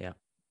 Yeah.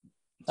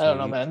 I don't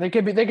know, man. They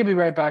could be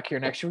right back here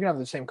next year. We're gonna have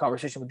the same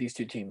conversation with these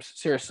two teams.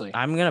 Seriously.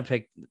 I'm gonna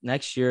pick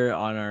next year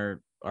on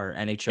our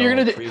NHL You're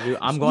gonna preview.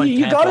 I'm going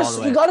you Tampa all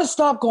the way. You gotta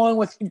stop going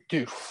with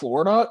dude.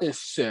 Florida is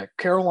sick.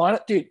 Carolina,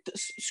 dude.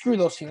 Screw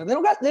those teams. They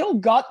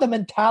don't got the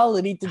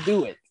mentality to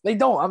do it. They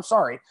don't. I'm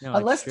sorry. No,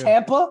 unless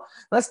Tampa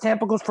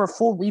goes for a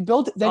full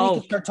rebuild, then you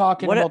can start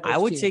talking about those I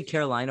would teams. say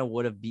Carolina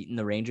would have beaten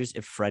the Rangers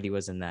if Freddie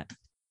was in that.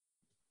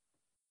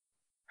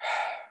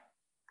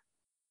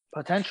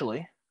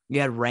 Potentially.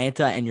 You had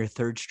Ranta and your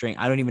third string.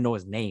 I don't even know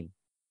his name.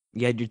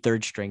 You had your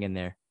third string in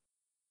there.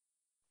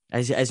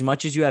 As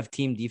much as you have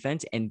team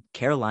defense, and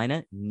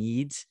Carolina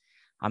needs,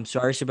 I'm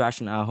sorry,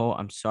 Sebastian Aho.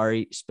 I'm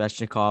sorry,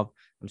 Svechnikov.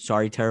 I'm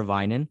sorry,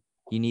 Teravainen.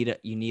 You need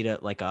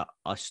a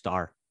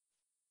star,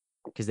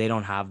 because they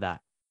don't have that.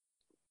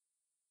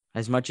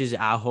 As much as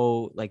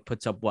Aho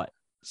puts up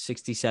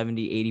 60,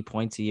 70, 80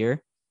 points a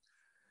year.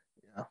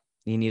 Yeah.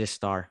 You need a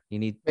star. You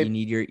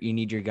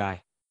need your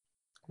guy.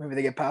 Maybe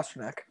they get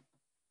Pasternak.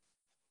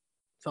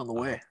 It's on the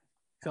way.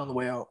 It's on the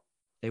way out.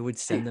 They would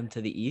send them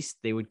to the East.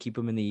 They would keep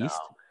him in the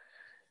East.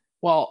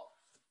 Well,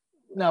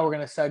 now we're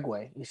going to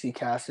segue. You see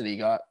Cassidy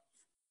got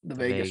the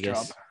Vegas job.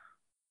 I'll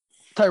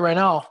tell you right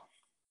now,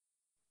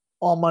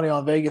 all money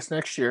on Vegas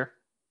next year.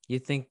 You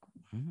think?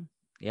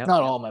 Yeah.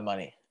 Not all my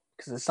money,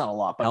 because it's not a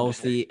lot. But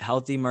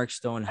healthy Mark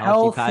Stone,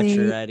 healthy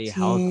Pacioretty,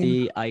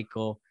 healthy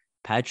Eichel,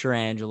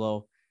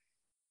 Pietrangelo.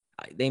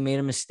 They made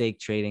a mistake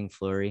trading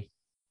Fleury.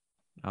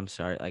 I'm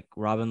sorry.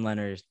 Robin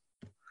Leonard.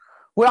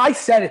 Well, I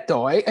said it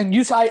though, and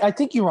you. I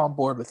think you were on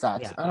board with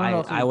that. Yeah, I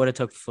don't know. I would have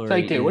took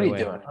Fleury. Dude, what are you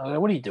doing?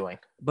 What are you doing?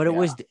 But it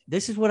was.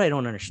 This is what I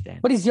don't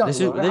understand. But he's young. This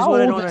is what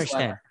I don't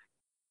understand.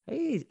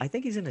 Hey, I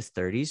think he's in his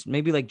 30s,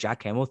 maybe like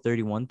Jack Hamill,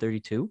 31,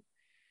 32.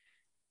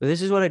 But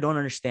this is what I don't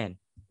understand.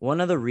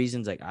 One of the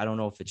reasons, I don't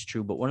know if it's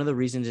true, but one of the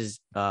reasons is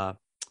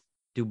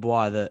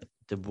Dubois,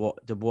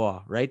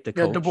 right? The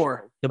coach.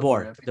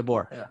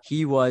 DeBoer. Yeah.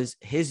 He was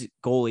his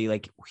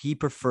goalie. He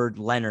preferred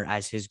Leonard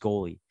as his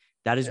goalie.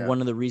 That is one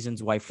of the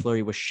reasons why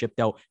Fleury was shipped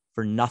out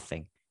for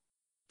nothing.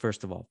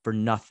 First of all, for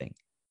nothing.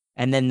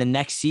 And then the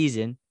next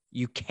season,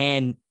 you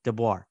can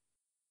DeBoer.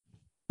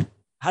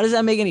 How does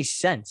that make any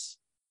sense?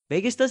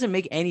 Vegas doesn't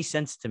make any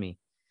sense to me,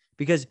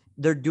 because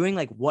they're doing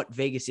what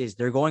Vegas is.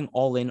 They're going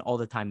all in all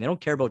the time. They don't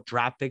care about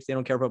draft picks. They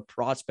don't care about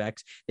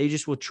prospects. They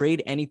just will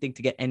trade anything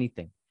to get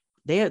anything.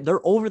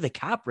 They're over the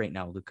cap right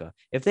now, Luca.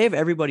 If they have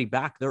everybody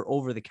back, they're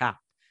over the cap.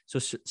 So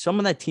some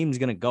of that team is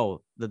going to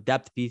go, the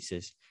depth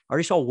pieces. I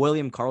already saw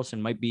William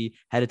Karlsson might be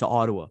headed to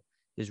Ottawa.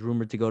 Is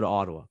rumored to go to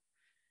Ottawa.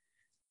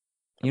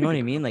 You know what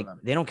I mean?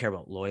 They don't care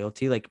about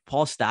loyalty.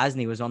 Paul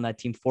Stastny was on that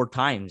team 4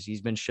 times.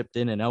 He's been shipped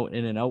in and out,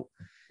 in and out.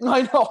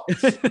 I know.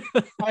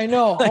 I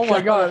know. Oh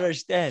my God. I don't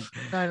understand.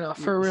 I know,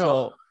 for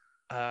real.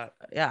 So,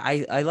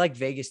 I like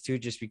Vegas too,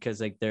 just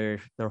because their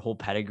whole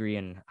pedigree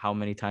and how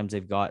many times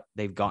they've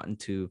gotten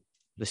to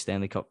the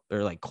Stanley Cup,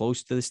 or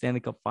close to the Stanley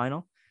Cup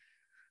final.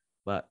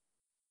 But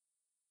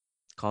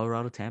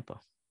Colorado, Tampa,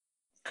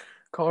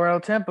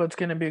 it's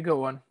going to be a good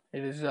one.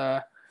 It is.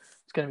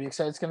 It's going to be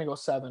exciting. It's going to go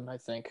 7, I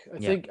think.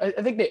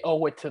 I think they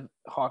owe it to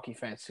hockey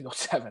fans to go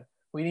 7.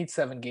 We need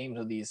 7 games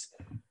of these.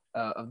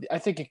 I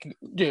think it can,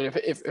 dude.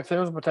 If there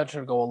was a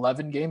potential to go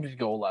 11 games, you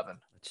go 11.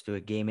 Let's do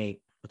it. Game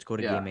 8. Let's go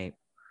to Game 8.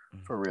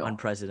 For real.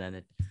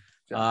 Unprecedented.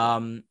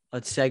 Exactly.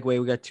 Let's segue.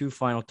 We got 2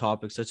 final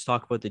topics. Let's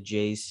talk about the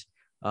Jays.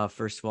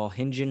 First of all,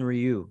 Hyun-Jin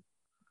Ryu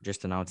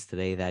just announced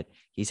today that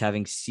he's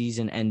having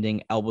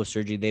season-ending elbow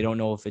surgery. They don't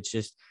know if it's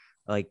just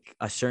a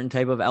certain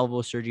type of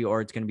elbow surgery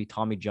or it's going to be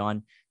Tommy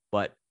John.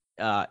 But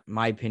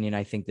my opinion,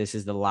 I think this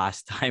is the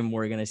last time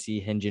we're going to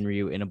see Hyun-Jin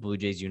Ryu in a Blue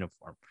Jays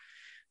uniform,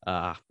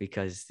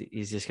 because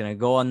he's just going to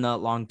go on the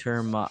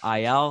long-term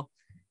IL,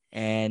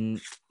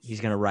 and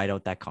he's going to ride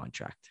out that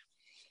contract.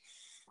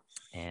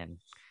 And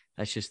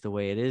that's just the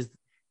way it is.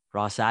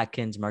 Ross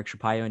Atkins, Mark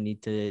Shapiro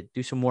need to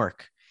do some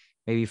work.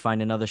 Maybe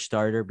find another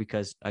starter,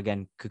 because,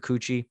 again,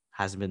 Kikuchi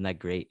hasn't been that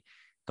great.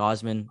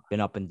 Gosman,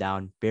 been up and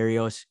down.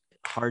 Berrios,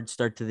 hard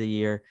start to the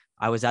year.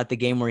 I was at the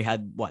game where he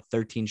had,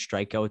 13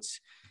 strikeouts.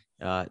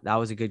 That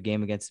was a good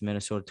game against the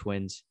Minnesota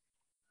Twins.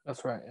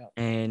 That's right, yeah.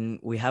 And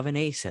we have an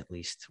ace, at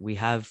least. We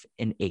have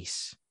an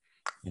ace.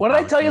 What did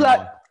I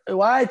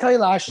tell you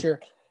last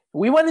year?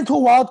 We went into a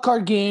wild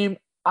card game.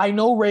 I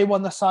know Ray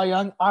won the Cy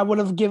Young. I would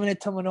have given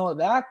it to Manoah.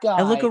 That guy.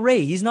 And look at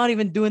Ray. He's not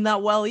even doing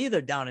that well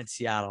either down in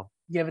Seattle.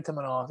 Give it to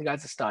Manoah. The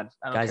guy's a stud.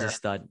 Guy's a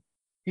stud.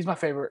 He's my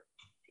favorite.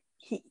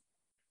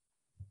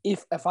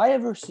 If I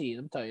ever see,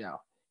 let me tell you now,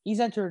 he's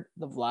entered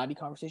the Vladdy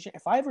conversation.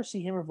 If I ever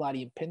see him or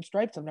Vladdy in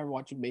pinstripes, I'm never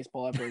watching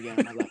baseball ever again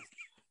in my life.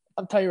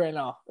 I'm telling you right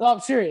now. No,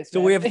 I'm serious. So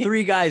man. We have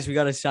 3 guys we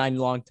got to sign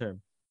long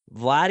term: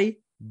 Vladdy,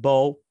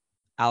 Bo,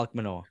 Alek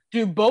Manoah.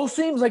 Dude, Bo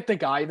seems like the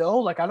guy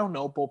though. I don't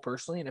know Bo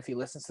personally, and if he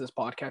listens to this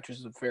podcast, which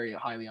is very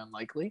highly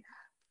unlikely,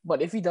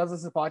 but if he does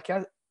listen to this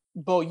podcast,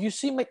 Bo, you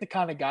seem like the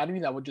kind of guy to me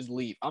that would just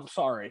leave. I'm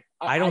sorry.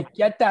 I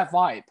get that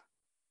vibe.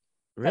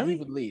 Really? That he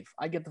would leave.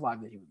 I get the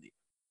vibe that he would leave.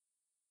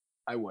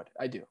 I would.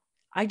 I do.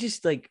 I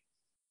just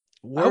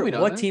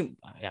what team?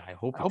 Yeah, I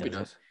hope he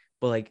does.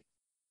 But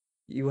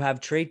You have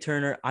Trey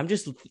Turner. I'm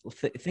just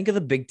think of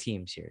the big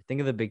teams here. Think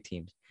of the big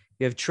teams.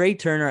 You have Trey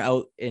Turner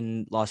out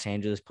in Los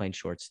Angeles playing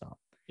shortstop.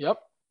 Yep.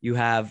 You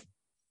have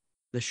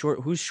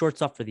who's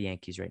shortstop for the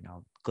Yankees right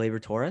now?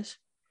 Gleyber Torres?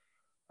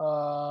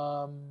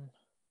 That's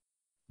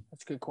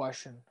a good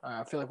question.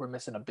 I feel like we're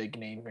missing a big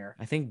name here.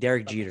 I think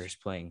Derek Jeter's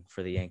playing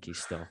for the Yankees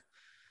still.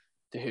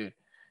 Dude.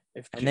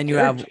 Then you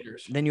have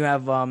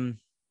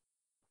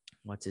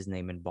what's his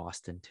name in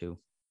Boston too?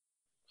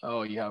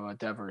 Oh, you have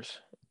Devers.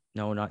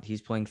 No,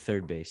 he's playing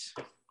third base.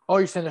 Oh,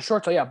 you're saying the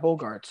shortstop? Yeah,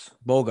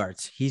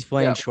 Bogarts. He's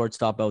playing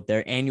shortstop out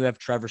there. And you have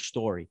Trevor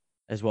Story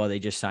as well. They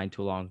just signed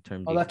to a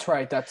long-term deal. Oh, that's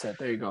right. That's it.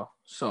 There you go.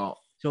 So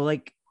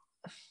like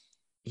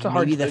it's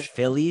maybe the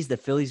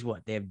Phillies,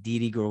 what? They have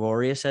Didi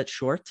Gregorius at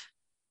short.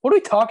 What are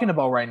we talking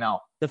about right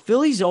now? The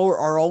Phillies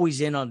are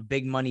always in on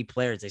big money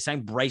players. They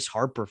signed Bryce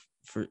Harper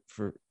for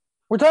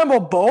We're talking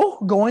about Bo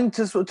going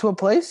to a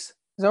place?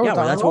 Is that what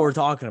that's what we're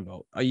talking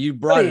about. You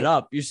brought it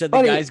up. You said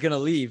the guy's going to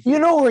leave. You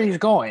know where he's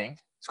going.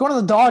 He's going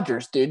to the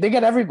Dodgers, dude. They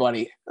get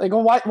everybody. Like,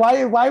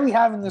 why are we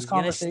having this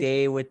conversation? He's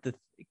going to stay with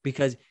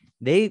because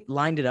they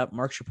lined it up.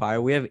 Mark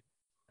Shapiro, we have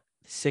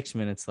 6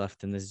 minutes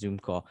left in this Zoom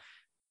call.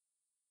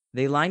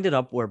 They lined it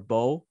up where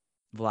Blows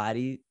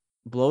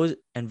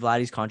and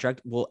Vladdy's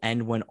contract will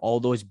end when all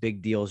those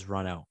big deals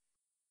run out.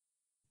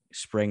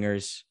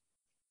 Springer's,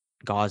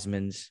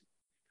 Gosman's.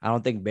 I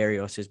don't think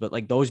Barrios is, but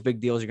like those big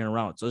deals are going to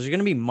run out. So there's going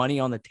to be money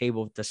on the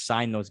table to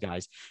sign those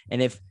guys.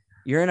 And if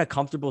you're in a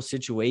comfortable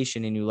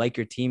situation and you like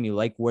your team, you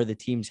like where the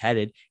team's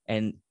headed,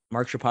 and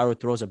Mark Shapiro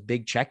throws a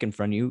big check in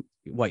front of you,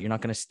 what, you're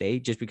not going to stay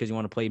just because you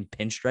want to play in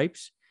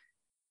pinstripes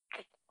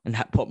and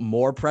put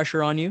more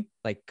pressure on you?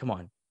 Like, come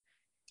on.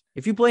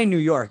 If you play in New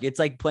York, it's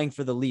like playing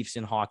for the Leafs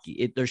in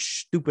hockey. There's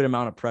stupid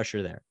amount of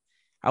pressure there.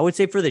 I would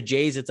say for the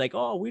Jays, it's like,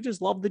 oh, we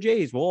just love the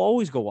Jays. We'll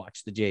always go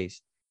watch the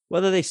Jays.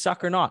 Whether they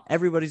suck or not,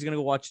 everybody's going to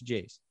go watch the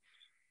Jays.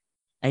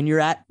 And you're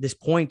at this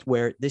point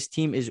where this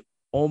team is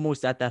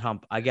almost at that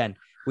hump. Again,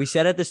 we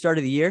said at the start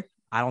of the year,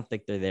 I don't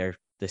think they're there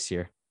this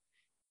year.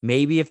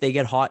 Maybe if they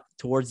get hot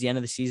towards the end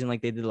of the season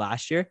like they did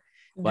last year.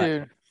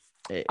 But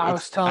dude, I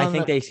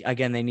think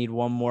they need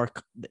one more.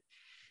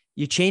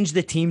 You change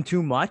the team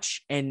too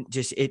much and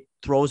just it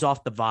throws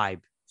off the vibe.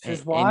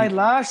 This is why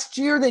last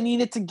year they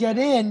needed to get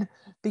in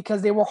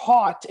because they were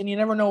hot and you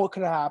never know what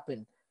could have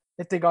happened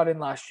if they got in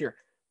last year.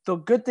 The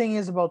good thing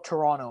is about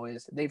Toronto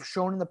is they've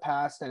shown in the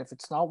past that if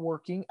it's not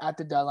working at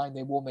the deadline,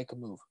 they will make a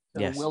move.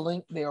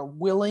 They are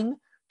willing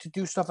to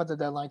do stuff at the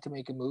deadline to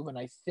make a move. And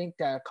I think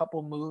that a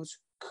couple of moves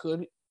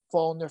could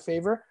fall in their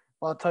favor.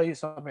 But I'll tell you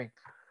something.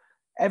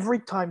 Every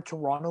time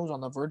Toronto's on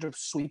the verge of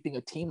sweeping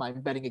a team,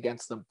 I'm betting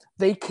against them.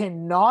 They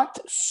cannot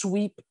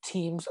sweep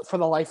teams for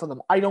the life of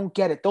them. I don't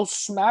get it. They'll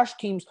smash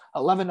teams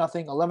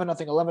 11-0,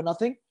 11-0,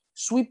 11-0.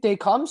 Sweep day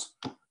comes,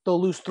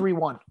 they'll lose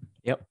 3-1.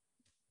 Yep.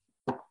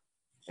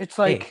 It's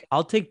like, hey,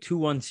 I'll take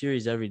 2-1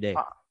 series every day.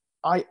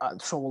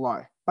 So will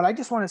I. But I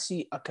just want to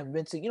see a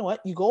convincing, you know what?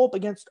 You go up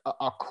against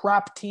a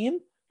crap team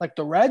like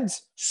the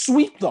Reds,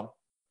 sweep them.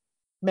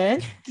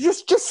 Man,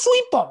 just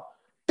sweep them.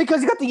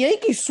 Because you got the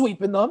Yankees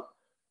sweeping them.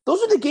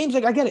 Those are the games,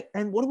 like, I get it.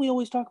 And what do we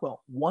always talk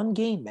about? One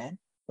game, man.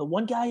 The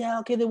one guy, yeah,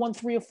 okay, they won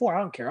 3 or 4. I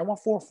don't care. I want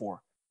 4-4.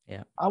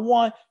 Yeah. I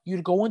want you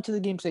to go into the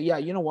game and say, yeah,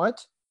 you know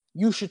what?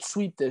 You should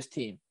sweep this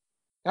team.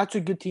 That's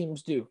what good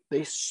teams do.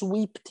 They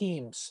sweep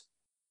teams.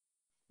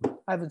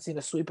 I haven't seen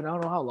a sweep in I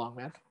don't know how long,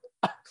 man.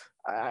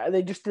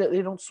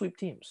 They don't sweep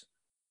teams.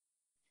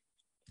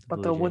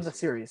 But they'll win the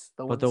series.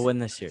 They'll win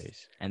the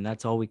series. And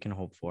that's all we can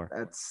hope for.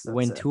 That's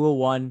win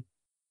 2-1.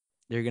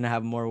 They're going to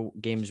have more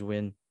games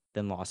win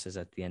than losses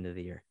at the end of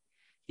the year.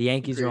 The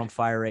Yankees are on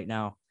fire right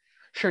now.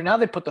 Sure, now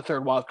they put the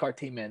third wildcard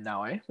team in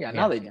now, eh? Yeah,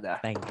 now they do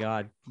that. Thank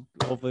God.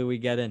 Hopefully we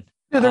get in.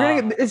 Dude,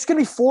 it's gonna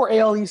be 4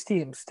 AL East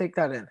teams. Take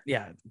that in.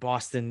 Yeah,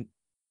 Boston,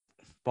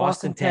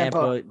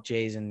 Tampa,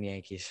 Jays, and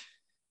Yankees.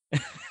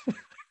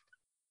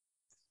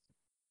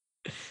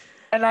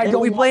 And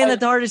we play in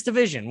the hardest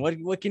division.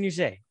 What can you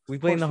say? We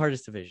play in the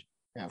hardest division.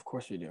 Yeah, of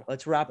course we do.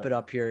 Let's wrap it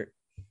up here.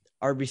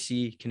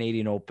 RBC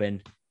Canadian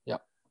Open.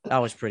 Yep. That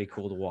was pretty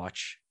cool to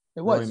watch.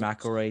 It was. Rory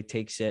McIlroy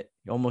takes it.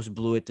 He almost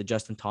blew it to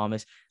Justin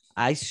Thomas.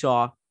 I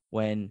saw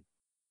when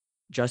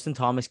Justin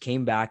Thomas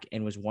came back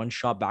and was one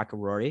shot back of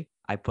Rory,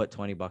 I put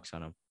 $20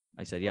 on him.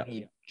 I said, yeah,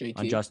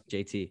 on just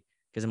JT.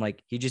 Because I'm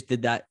like, he just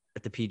did that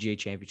at the PGA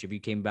Championship. He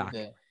came back.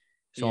 Yeah.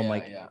 So I'm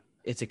like,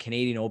 it's a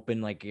Canadian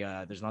Open. Like,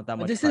 there's not that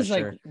much pressure. This is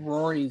like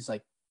Rory's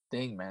like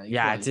thing, man.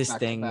 It's his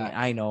thing.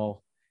 I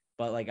know.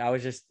 But like, I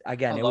was just,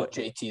 again, I love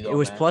JT, though, it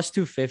was plus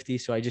 250.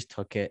 So I just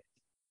took it.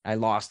 I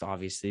lost,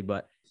 obviously,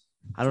 but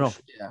I don't know.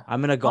 Yeah.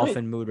 I'm in a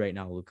golfing mood right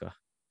now, Luca.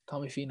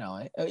 Tommy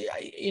Finau.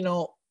 You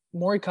know,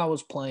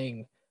 Morikawa's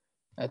playing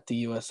at the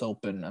U.S.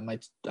 Open. I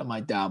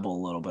might dabble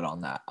a little bit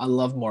on that. I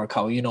love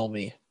Morikawa. You know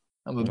me.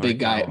 I'm a big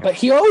guy. But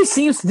he always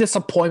seems to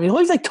disappoint me. He's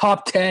always like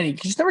top 10. He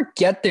just never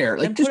get there.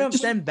 Like,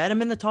 then bet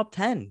him in the top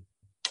 10.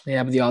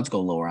 Yeah, but the odds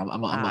go lower.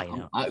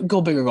 I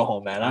go big or go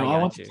home, man. I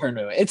want the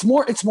tournament. It's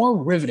more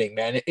riveting,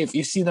 man. If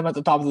you see them at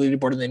the top of the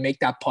leaderboard and they make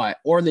that putt,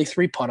 or they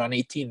 3-putt on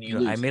 18, and you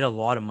lose. I made a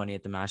lot of money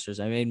at the Masters.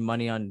 I made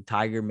money on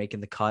Tiger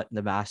making the cut in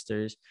the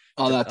Masters.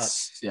 Oh,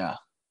 that's yeah.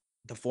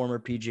 The former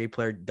PGA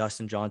player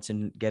Dustin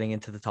Johnson getting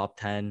into the top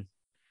 10.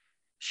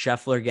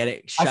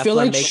 Scheffler I feel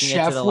like making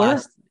Scheffler, it to the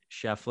last.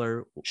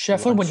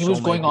 Scheffler when he was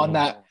going on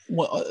that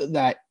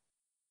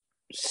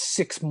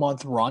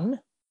 6-month run.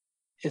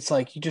 It's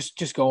like you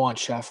just go on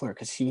Scheffler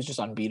because he was just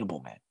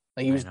unbeatable, man.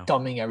 Like he was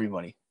dumbing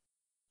everybody.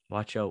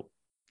 Watch out,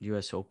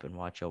 U.S. Open.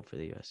 Watch out for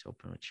the U.S.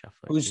 Open with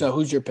Scheffler.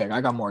 Who's your pick? I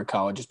got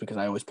Morikawa just because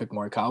I always pick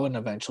Morikawa, and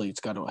eventually it's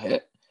got to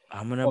hit.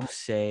 I'm gonna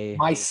say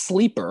my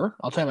sleeper.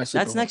 I'll tell you my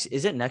sleeper. That's next.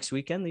 Is it next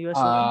weekend? The U.S.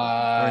 Open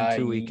or in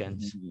 2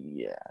 weekends?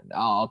 Yeah,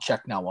 I'll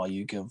check now while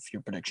you give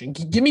your prediction.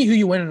 Give me who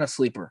you win in a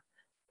sleeper.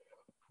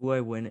 Who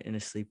I win in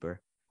a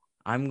sleeper?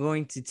 I'm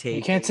going to take.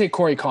 You can't say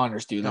Corey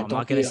Connors, dude. No, I'm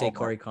not gonna say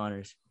Corey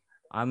Connors.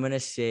 I'm gonna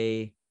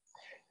say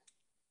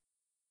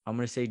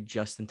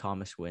Justin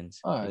Thomas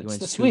wins. Oh, it's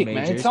this week,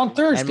 man. It's on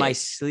Thursday. And my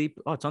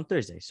it's on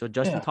Thursday. So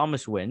Justin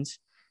Thomas wins.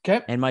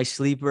 Okay. And my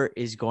sleeper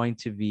is going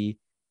to be,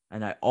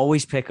 and I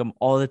always pick him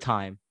all the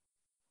time,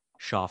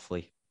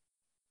 Schauffele.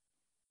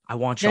 I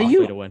want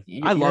Schauffele to win.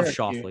 I love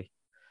Schauffele.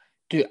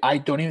 Dude, I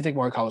don't even think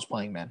Morikawa's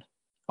playing, man.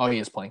 Oh, he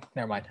is playing.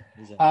 Never mind.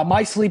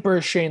 My sleeper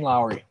is Shane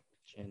Lowry.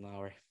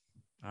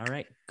 All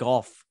right.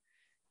 Golf.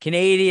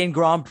 Canadian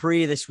Grand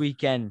Prix this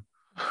weekend.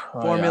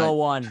 Formula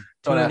One.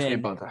 Tune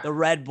in. The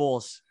Red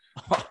Bulls.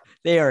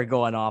 They are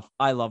going off.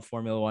 I love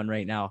Formula One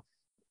right now.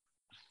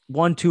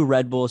 1-2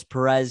 Red Bulls.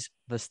 Perez,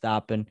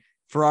 Verstappen.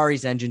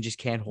 Ferrari's engine just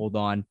can't hold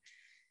on.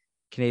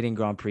 Canadian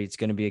Grand Prix. It's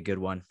going to be a good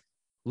one.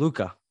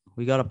 Luca,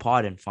 we got a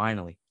pod in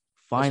finally.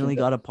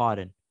 Got a pod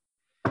in.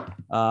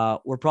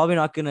 We're probably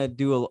not going to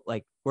do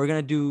we're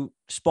going to do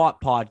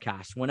spot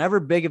podcasts. Whenever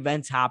big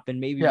events happen,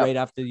 maybe right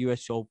after the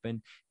US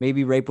Open,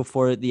 maybe right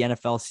before the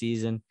NFL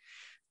season.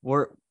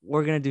 We're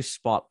gonna do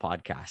spot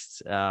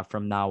podcasts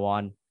from now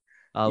on.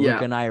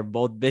 Luke and I are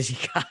both busy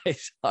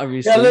guys,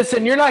 obviously. Yeah,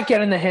 listen, you're not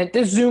getting the hint.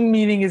 This Zoom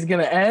meeting is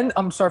gonna end.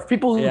 I'm sorry, for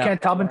people who can't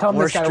tell me.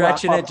 We're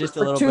stretching it just a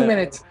little bit. 2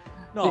 minutes.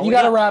 No, you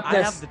gotta wrap this.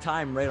 I have the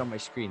time right on my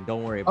screen.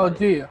 Don't worry about it. Oh,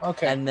 do you?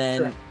 Okay. And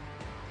then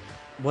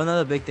one of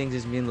the big things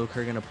is me and Luke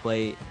are gonna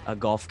play a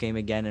golf game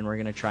again, and we're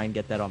gonna try and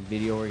get that on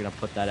video. We're gonna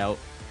put that out.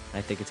 And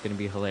I think it's gonna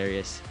be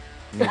hilarious.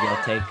 Maybe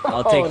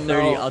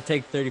I'll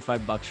take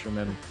 $35 from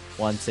him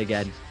once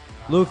again.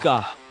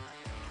 Luca,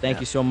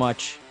 thank you so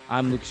much.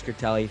 I'm Lucas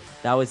Curtelli.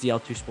 That was the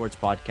L2 Sports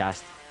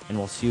Podcast, and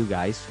we'll see you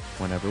guys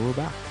whenever we're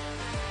back.